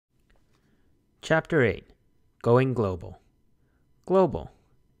Chapter 8. Going Global. Global,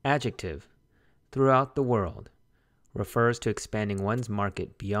 adjective, throughout the world, refers to expanding one's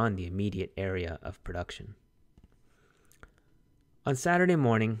market beyond the immediate area of production. On Saturday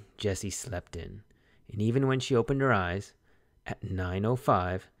morning, Jessie slept in, and even when she opened her eyes, at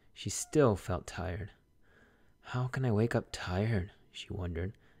 9:05, she still felt tired. How can I wake up tired? She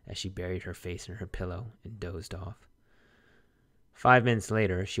wondered as she buried her face in her pillow and dozed off. 5 minutes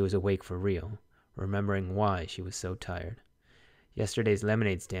later, she was awake for real, remembering why she was so tired. Yesterday's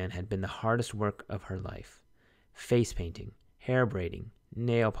lemonade stand had been the hardest work of her life. Face painting, hair braiding,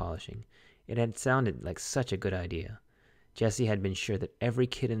 nail polishing. It had sounded like such a good idea. Jessie had been sure that every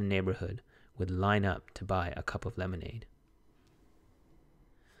kid in the neighborhood would line up to buy a cup of lemonade.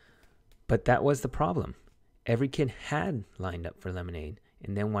 But that was the problem. Every kid had lined up for lemonade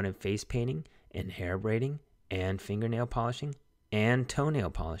and then wanted face painting and hair braiding and fingernail polishing and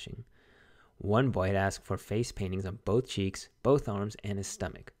toenail polishing. One boy had asked for face paintings on both cheeks, both arms, and his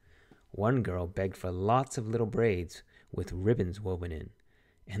stomach. One girl begged for lots of little braids with ribbons woven in.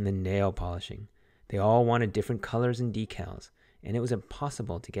 And the nail polishing. They all wanted different colors and decals, and it was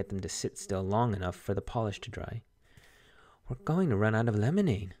impossible to get them to sit still long enough for the polish to dry. "We're going to run out of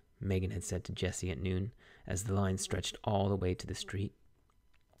lemonade," Megan had said to Jessie at noon, as the line stretched all the way to the street.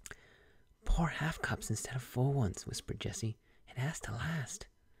 "Pour half cups instead of full ones," whispered Jessie. "It has to last."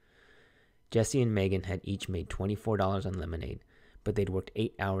 Jessie and Megan had each made $24 on lemonade, but they'd worked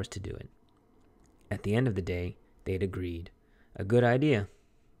 8 hours to do it. At the end of the day, they'd agreed. A good idea,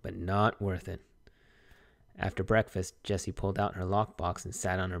 but not worth it. After breakfast, Jessie pulled out her lockbox and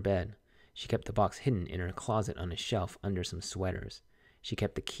sat on her bed. She kept the box hidden in her closet on a shelf under some sweaters. She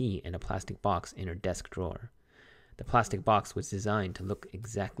kept the key in a plastic box in her desk drawer. The plastic box was designed to look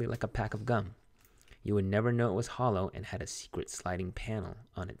exactly like a pack of gum. You would never know it was hollow and had a secret sliding panel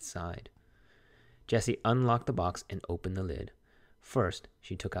on its side. Jessie unlocked the box and opened the lid. First,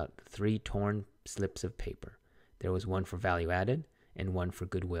 she took out 3 torn slips of paper. There was one for value added and one for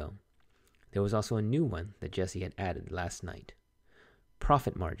goodwill. There was also a new one that Jessie had added last night.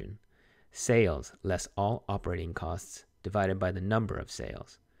 Profit margin. Sales less all operating costs divided by the number of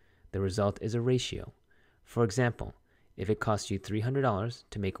sales. The result is a ratio. For example, if it costs you $300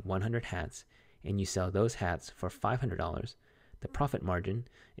 to make 100 hats and you sell those hats for $500, the profit margin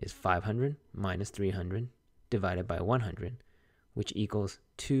is 500 minus 300 divided by 100, which equals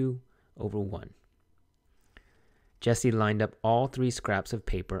 2/1. Jessie lined up all 3 scraps of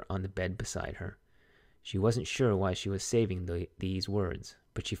paper on the bed beside her. She wasn't sure why she was saving these words,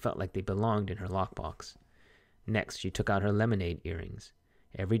 but she felt like they belonged in her lockbox. Next, she took out her lemonade earrings.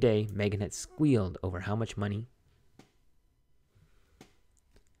 Every day, Megan had squealed over how much money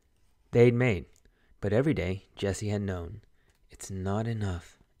they'd made, but every day, Jessie had known, it's not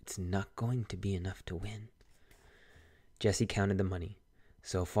enough. It's not going to be enough to win. Jessie counted the money.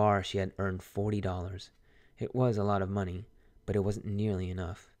 So far, she had earned $40. It was a lot of money, but it wasn't nearly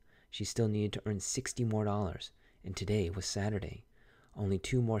enough. She still needed to earn $60 more, and today was Saturday. Only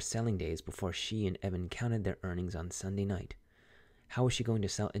 2 more selling days before she and Evan counted their earnings on Sunday night. How was she going to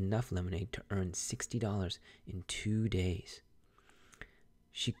sell enough lemonade to earn $60 in 2 days?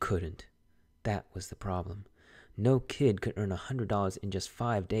 She couldn't. That was the problem. No kid could earn $100 in just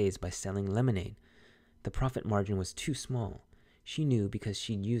 5 days by selling lemonade. The profit margin was too small. She knew because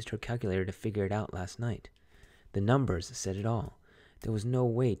she'd used her calculator to figure it out last night. The numbers said it all. There was no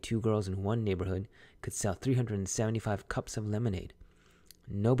way 2 girls in one neighborhood could sell 375 cups of lemonade.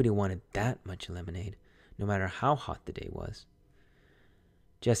 Nobody wanted that much lemonade, no matter how hot the day was.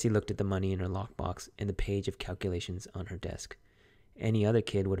 Jessie looked at the money in her lockbox and the page of calculations on her desk. Any other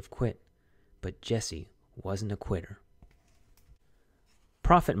kid would have quit, but Jessie wasn't a quitter.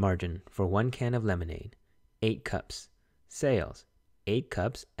 Profit margin for 1 can of lemonade, 8 cups. Sales, 8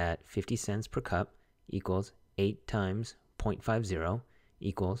 cups at 50 cents per cup equals 8 times 0.50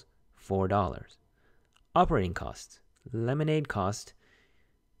 equals $4. Operating costs, lemonade cost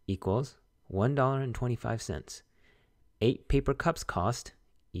equals $1.25. 8 paper cups cost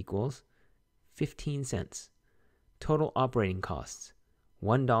equals 15 cents. Total operating costs,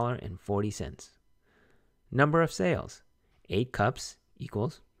 $1.40. Number of sales, 8 cups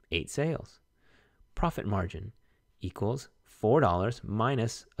equals 8 sales. Profit margin equals $4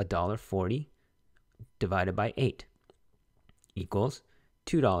 minus $1.40 divided by 8 equals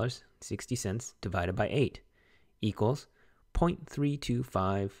 $2.60 divided by 8 equals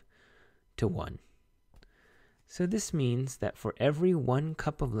 0.325 to 1. So this means that for every 1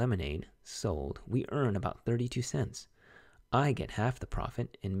 cup of lemonade sold, we earn about 32 cents. I get half the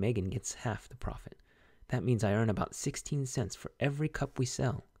profit and Megan gets half the profit. That means I earn about 16 cents for every cup we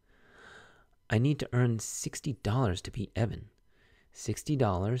sell. I need to earn $60 to beat Evan.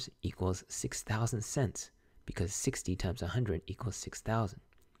 $60 equals 6,000 cents because 60 times 100 equals 6,000.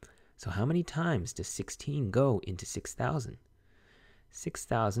 So how many times does 16 go into 6,000?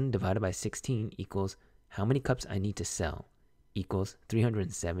 6,000 divided by 16 equals how many cups I need to sell, equals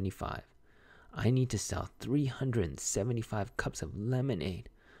 375. I need to sell 375 cups of lemonade.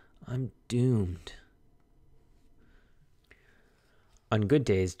 I'm doomed. On good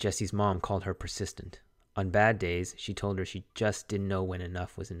days, Jessie's mom called her persistent. On bad days, she told her she just didn't know when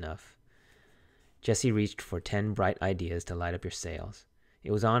enough was enough. Jessie reached for 10 bright ideas to light up your sails.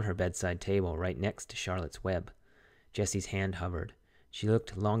 It was on her bedside table, right next to Charlotte's web. Jessie's hand hovered. She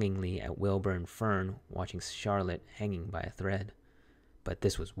looked longingly at Wilbur and Fern, watching Charlotte hanging by a thread. But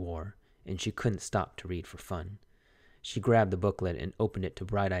this was war, and she couldn't stop to read for fun. She grabbed the booklet and opened it to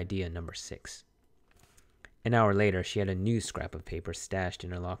bright idea number 6. An hour later, she had a new scrap of paper stashed in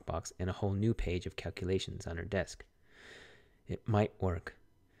her lockbox and a whole new page of calculations on her desk. It might work.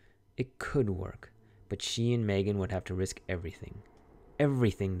 It could work, but she and Megan would have to risk everything.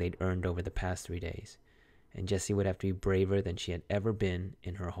 Everything they'd earned over the past 3 days. And Jessie would have to be braver than she had ever been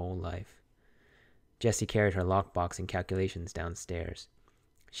in her whole life. Jessie carried her lockbox and calculations downstairs.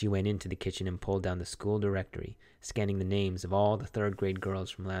 She went into the kitchen and pulled down the school directory, scanning the names of all the third-grade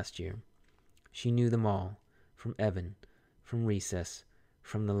girls from last year. She knew them all. From Evan, from recess,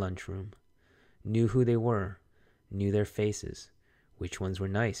 from the lunchroom. Knew who they were, knew their faces, which ones were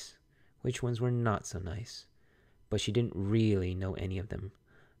nice, which ones were not so nice. But she didn't really know any of them,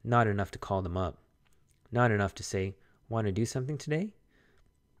 not enough to call them up, not enough to say, "Want to do something today?"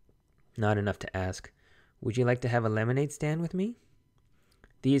 Not enough to ask, "Would you like to have a lemonade stand with me?"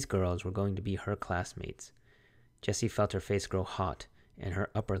 These girls were going to be her classmates. Jessie felt her face grow hot and her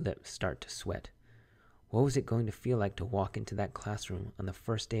upper lip start to sweat. What was it going to feel like to walk into that classroom on the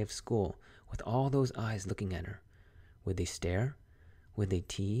first day of school with all those eyes looking at her? Would they stare? Would they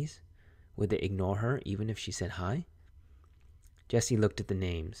tease? Would they ignore her even if she said hi? Jessie looked at the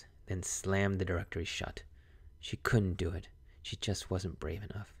names, then slammed the directory shut. She couldn't do it. She just wasn't brave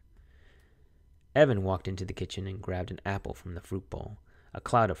enough. Evan walked into the kitchen and grabbed an apple from the fruit bowl. A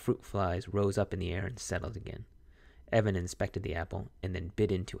cloud of fruit flies rose up in the air and settled again. Evan inspected the apple and then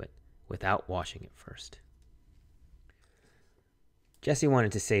bit into it, without washing it first. Jessie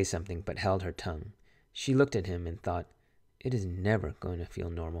wanted to say something, but held her tongue. She looked at him and thought, it is never going to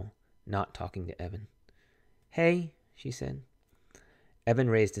feel normal, not talking to Evan. "Hey," she said. Evan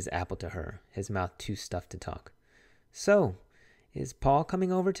raised his apple to her, his mouth too stuffed to talk. "So, is Paul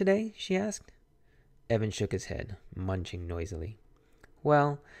coming over today?" she asked. Evan shook his head, munching noisily.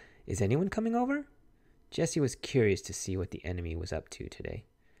 "Well, is anyone coming over?" Jessie was curious to see what the enemy was up to today.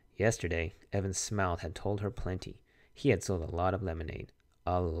 Yesterday, Evan's smile had told her plenty. He had sold a lot of lemonade.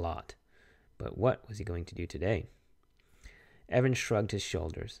 A lot. But what was he going to do today? Evan shrugged his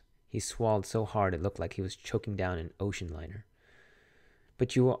shoulders. He swallowed so hard it looked like he was choking down an ocean liner.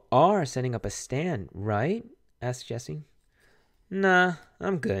 "But you are setting up a stand, right?" asked Jessie. "Nah,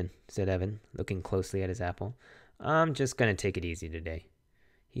 I'm good," said Evan, looking closely at his apple. "I'm just going to take it easy today."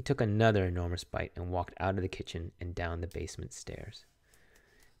 He took another enormous bite and walked out of the kitchen and down the basement stairs.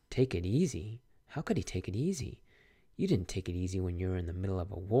 Take it easy? How could he take it easy? You didn't take it easy when you were in the middle of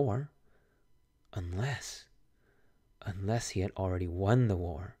a war. Unless he had already won the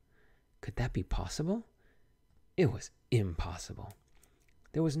war. Could that be possible? It was impossible.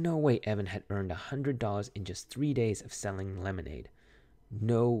 There was no way Evan had earned $100 in just 3 days of selling lemonade.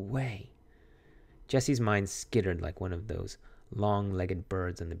 No way. Jessie's mind skittered like one of those long-legged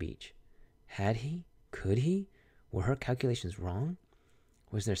birds on the beach. Had he? Could he? Were her calculations wrong?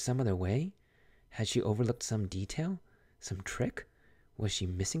 Was there some other way? Had she overlooked some detail? Some trick? Was she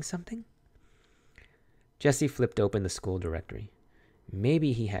missing something? Jessie flipped open the school directory.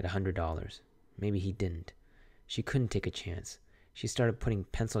 Maybe he had $100. Maybe he didn't. She couldn't take a chance. She started putting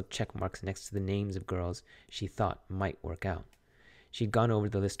pencil check marks next to the names of girls she thought might work out. She'd gone over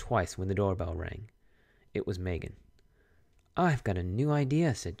the list twice when the doorbell rang. It was Megan. "I've got a new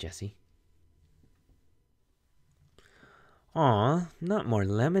idea," said Jessie. "Aw, not more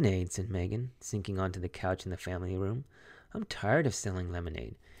lemonade," said Megan, sinking onto the couch in the family room. "I'm tired of selling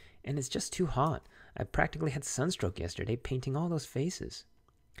lemonade, and it's just too hot. I practically had sunstroke yesterday painting all those faces."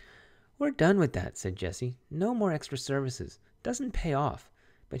 "We're done with that," said Jessie. "No more extra services. Doesn't pay off.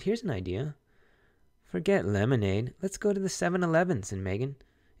 But here's an idea." "Forget lemonade. Let's go to the 7-Eleven, said Megan.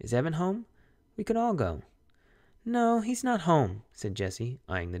 "Is Evan home? We could all go." "No, he's not home," said Jessie,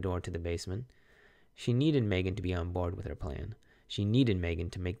 eyeing the door to the basement. She needed Megan to be on board with her plan. She needed Megan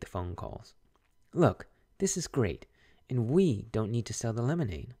to make the phone calls. "Look, this is great, and we don't need to sell the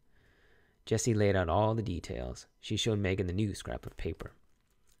lemonade." Jessie laid out all the details. She showed Megan the new scrap of paper.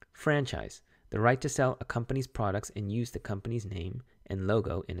 Franchise, the right to sell a company's products and use the company's name and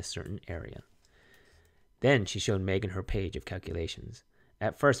logo in a certain area. Then she showed Megan her page of calculations.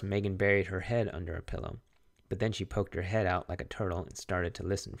 At first, Megan buried her head under a pillow, but then she poked her head out like a turtle and started to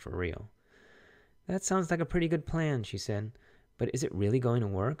listen for real. "That sounds like a pretty good plan," she said, "but is it really going to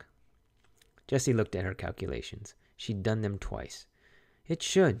work?" Jessie looked at her calculations. She'd done them twice. "It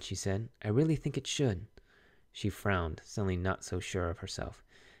should," she said. "I really think it should." She frowned, suddenly not so sure of herself.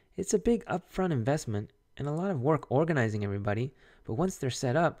 "It's a big upfront investment and a lot of work organizing everybody, but once they're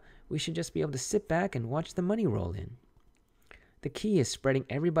set up, we should just be able to sit back and watch the money roll in. The key is spreading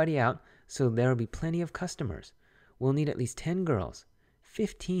everybody out so there will be plenty of customers. We'll need at least 10 girls.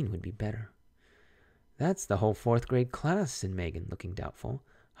 15 would be better." "That's the whole 4th grade class," said Megan, looking doubtful.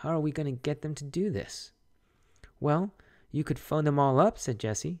 "How are we going to get them to do this?" "Well, you could phone them all up," said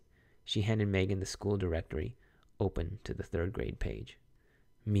Jessie. She handed Megan the school directory, open to the 3rd grade page.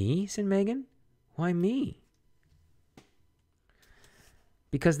 "Me?" said Megan. "Why me?"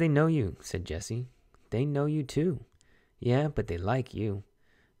 "Because they know you," said Jessie. "They know you too." "Yeah, but they like you."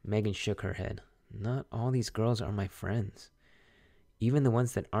 Megan shook her head. "Not all these girls are my friends." "Even the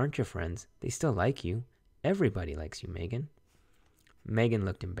ones that aren't your friends, they still like you. Everybody likes you, Megan." Megan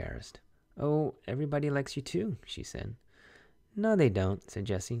looked embarrassed. "Oh, everybody likes you too," she said. "No, they don't," said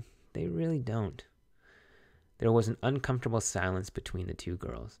Jessie. "They really don't." There was an uncomfortable silence between the two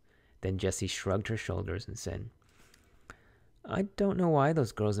girls. Then Jessie shrugged her shoulders and said, "I don't know why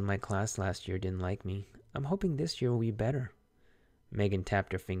those girls in my class last year didn't like me. I'm hoping this year will be better." Megan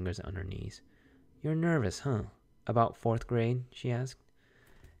tapped her fingers on her knees. "You're nervous, huh? About 4th grade?" she asked.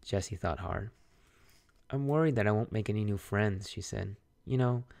 Jessie thought hard. "I'm worried that I won't make any new friends," she said. "You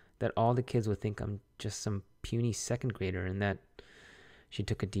know, that all the kids will think I'm just some puny 2nd grader and that," she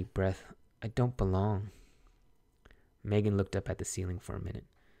took a deep breath, "I don't belong." Megan looked up at the ceiling for a minute.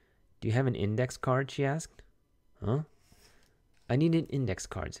 "Do you have an index card?" she asked. "Huh?" "I need an index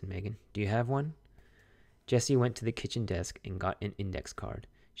card," said Megan. "Do you have one?" Jessie went to the kitchen desk and got an index card.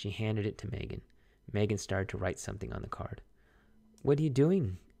 She handed it to Megan. Megan started to write something on the card. "What are you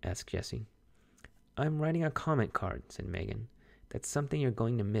doing?" asked Jessie. "I'm writing a comment card," said Megan. "That's something you're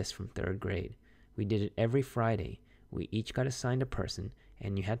going to miss from 3rd grade. We did it every Friday. We each got assigned a person,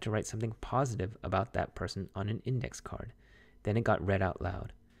 and you had to write something positive about that person on an index card. Then it got read out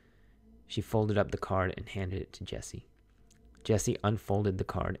loud." She folded up the card and handed it to Jessie. Jessie unfolded the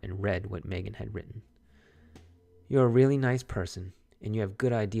card and read what Megan had written. "You're a really nice person, and you have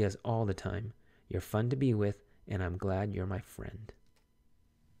good ideas all the time. You're fun to be with, and I'm glad you're my friend."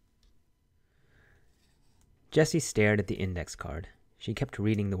 Jessie stared at the index card. She kept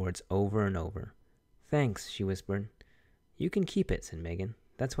reading the words over and over. "Thanks," she whispered. "You can keep it," said Megan.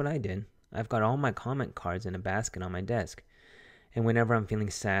 "That's what I did. I've got all my comment cards in a basket on my desk, and whenever I'm feeling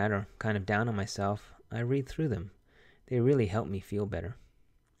sad or kind of down on myself, I read through them. They really help me feel better."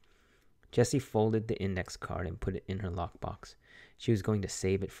 Jessie folded the index card and put it in her lockbox. She was going to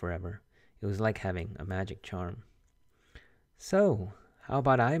save it forever. It was like having a magic charm. "So, how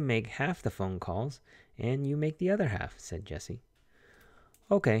about I make half the phone calls and you make the other half?" said Jessie.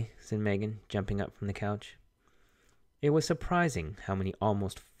 "Okay," said Megan, jumping up from the couch. It was surprising how many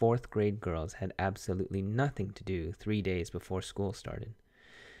almost 4th grade girls had absolutely nothing to do 3 days before school started.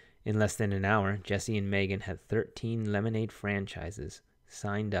 In less than an hour, Jessie and Megan had 13 lemonade franchises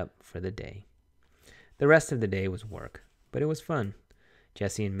signed up for the day. The rest of the day was work, but it was fun.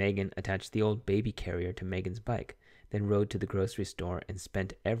 Jessie and Megan attached the old baby carrier to Megan's bike, then rode to the grocery store and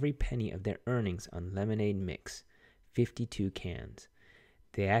spent every penny of their earnings on lemonade mix, 52 cans.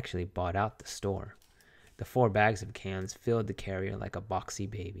 They actually bought out the store. The 4 bags of cans filled the carrier like a boxy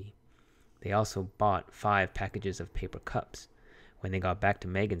baby. They also bought 5 packages of paper cups. When they got back to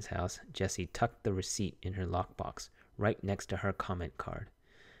Megan's house, Jessie tucked the receipt in her lockbox, right next to her comment card.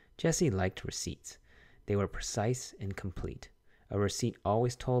 Jessie liked receipts. They were precise and complete. A receipt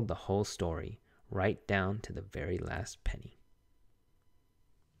always told the whole story, right down to the very last penny.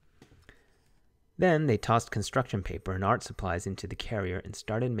 Then they tossed construction paper and art supplies into the carrier and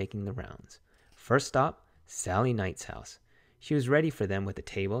started making the rounds. First stop, Sally Knight's house. She was ready for them with a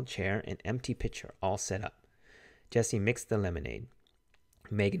table, chair, and empty pitcher all set up. Jessie mixed the lemonade.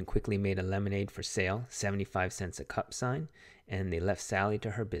 Megan quickly made a lemonade for sale, 75 cents a cup sign, and they left Sally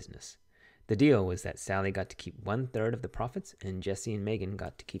to her business. The deal was that Sally got to keep 1/3 of the profits and Jessie and Megan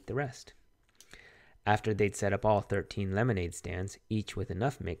got to keep the rest. After they'd set up all 13 lemonade stands, each with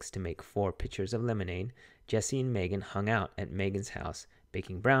enough mix to make 4 pitchers of lemonade, Jessie and Megan hung out at Megan's house,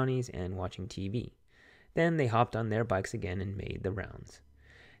 baking brownies and watching TV. Then they hopped on their bikes again and made the rounds.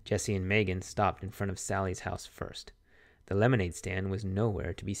 Jessie and Megan stopped in front of Sally's house first. The lemonade stand was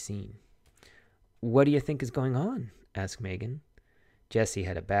nowhere to be seen. "What do you think is going on?" asked Megan. Jessie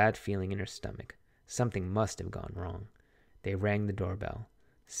had a bad feeling in her stomach. Something must have gone wrong. They rang the doorbell.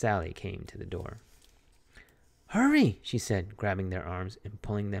 Sally came to the door. "Hurry," she said, grabbing their arms and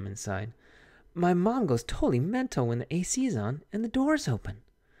pulling them inside. "My mom goes totally mental when the AC's on and the door's open."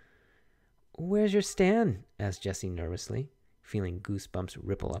 "Where's your stand?" asked Jessie nervously, feeling goosebumps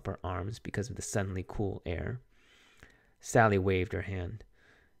ripple up her arms because of the suddenly cool air. Sally waved her hand.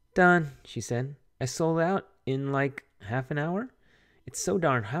 "Done," she said. "I sold out in like half an hour. It's so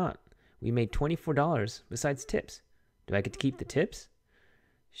darn hot. We made $24 besides tips. Do I get to keep the tips?"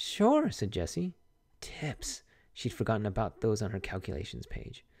 "Sure," said Jessie. Tips. She'd forgotten about those on her calculations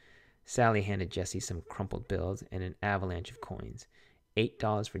page. Sally handed Jessie some crumpled bills and an avalanche of coins.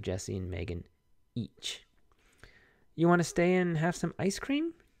 $8 for Jessie and Megan each. "You want to stay and have some ice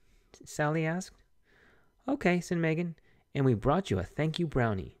cream?" Sally asked. "Okay," said Megan. "And we brought you a thank you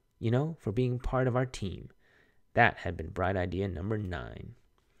brownie, for being part of our team." That had been bright idea number 9.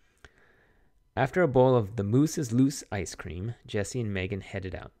 After a bowl of the Moose is Loose ice cream, Jessie and Megan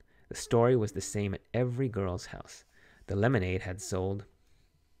headed out. The story was the same at every girl's house. The lemonade had sold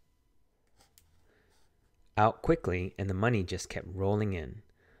out quickly, and the money just kept rolling in.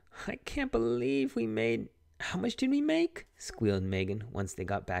 "I can't believe we made... How much did we make?" squealed Megan once they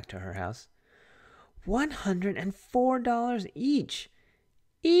got back to her house. $104 each.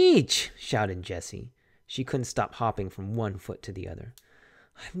 "Each!" shouted Jessie. She couldn't stop hopping from one foot to the other.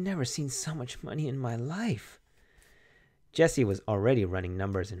 "I've never seen so much money in my life." Jessie was already running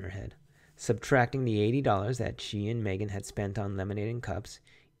numbers in her head. Subtracting the $80 that she and Megan had spent on lemonade and cups,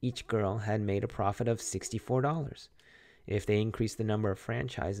 each girl had made a profit of $64. If they increased the number of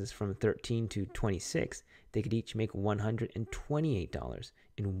franchises from 13 to 26, they could each make $128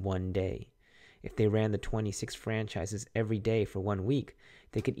 in one day. If they ran the 26 franchises every day for 1 week,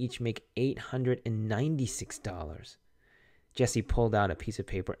 they could each make $896. Jessie pulled out a piece of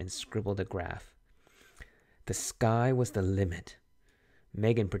paper and scribbled a graph. The sky was the limit.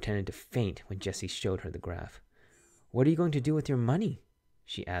 Megan pretended to faint when Jessie showed her the graph. "What are you going to do with your money?"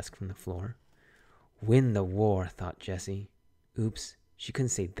 she asked from the floor. "Win the war," thought Jessie. Oops, she couldn't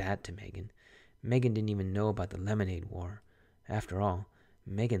say that to Megan. Megan didn't even know about the lemonade war. After all,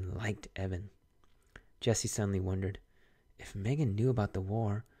 Megan liked Evan. Jessie suddenly wondered, if Megan knew about the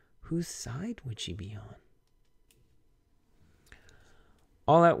war, whose side would she be on?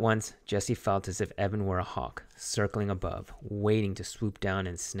 All at once, Jessie felt as if Evan were a hawk, circling above, waiting to swoop down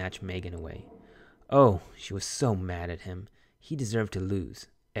and snatch Megan away. Oh, she was so mad at him. He deserved to lose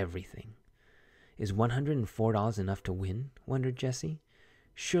everything. Is $104 enough to win? Wondered Jessie.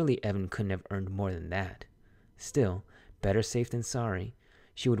 Surely Evan couldn't have earned more than that. Still, better safe than sorry.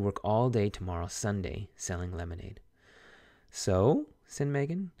 She would work all day tomorrow, Sunday, selling lemonade. "So," said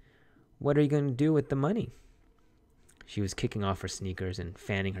Megan, "what are you going to do with the money?" She was kicking off her sneakers and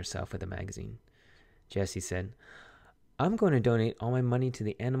fanning herself with a magazine. Jessie said, "I'm going to donate all my money to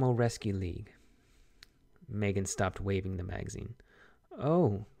the Animal Rescue League." Megan stopped waving the magazine.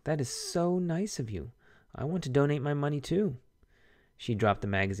 "Oh, that is so nice of you. I want to donate my money too." She dropped the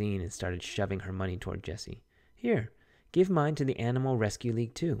magazine and started shoving her money toward Jessie. "Here, give mine to the Animal Rescue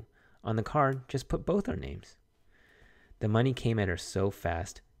League too. On the card, just put both our names." The money came at her so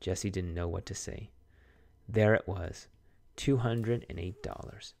fast, Jessie didn't know what to say. There it was,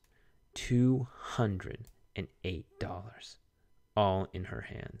 $208. $208. All in her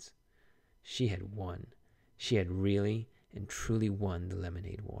hands. She had won. She had really and truly won the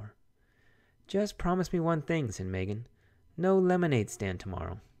lemonade war. "Just promise me one thing," said Megan. "No lemonade stand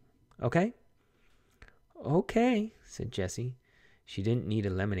tomorrow. Okay?" "Okay," said Jessie. She didn't need a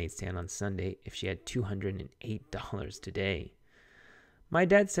lemonade stand on Sunday if she had $208 today. "My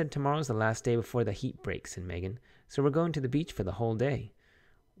dad said tomorrow's the last day before the heat breaks," said Megan, "so we're going to the beach for the whole day.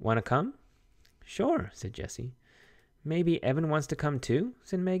 Want to come?" "Sure," said Jessie. "Maybe Evan wants to come too?"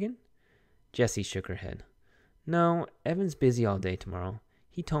 said Megan. Jessie shook her head. "No, Evan's busy all day tomorrow.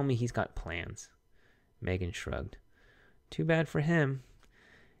 He told me he's got plans." Megan shrugged. "Too bad for him."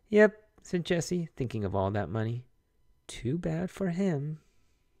 "Yep," said Jessie, thinking of all that money. "Too bad for him."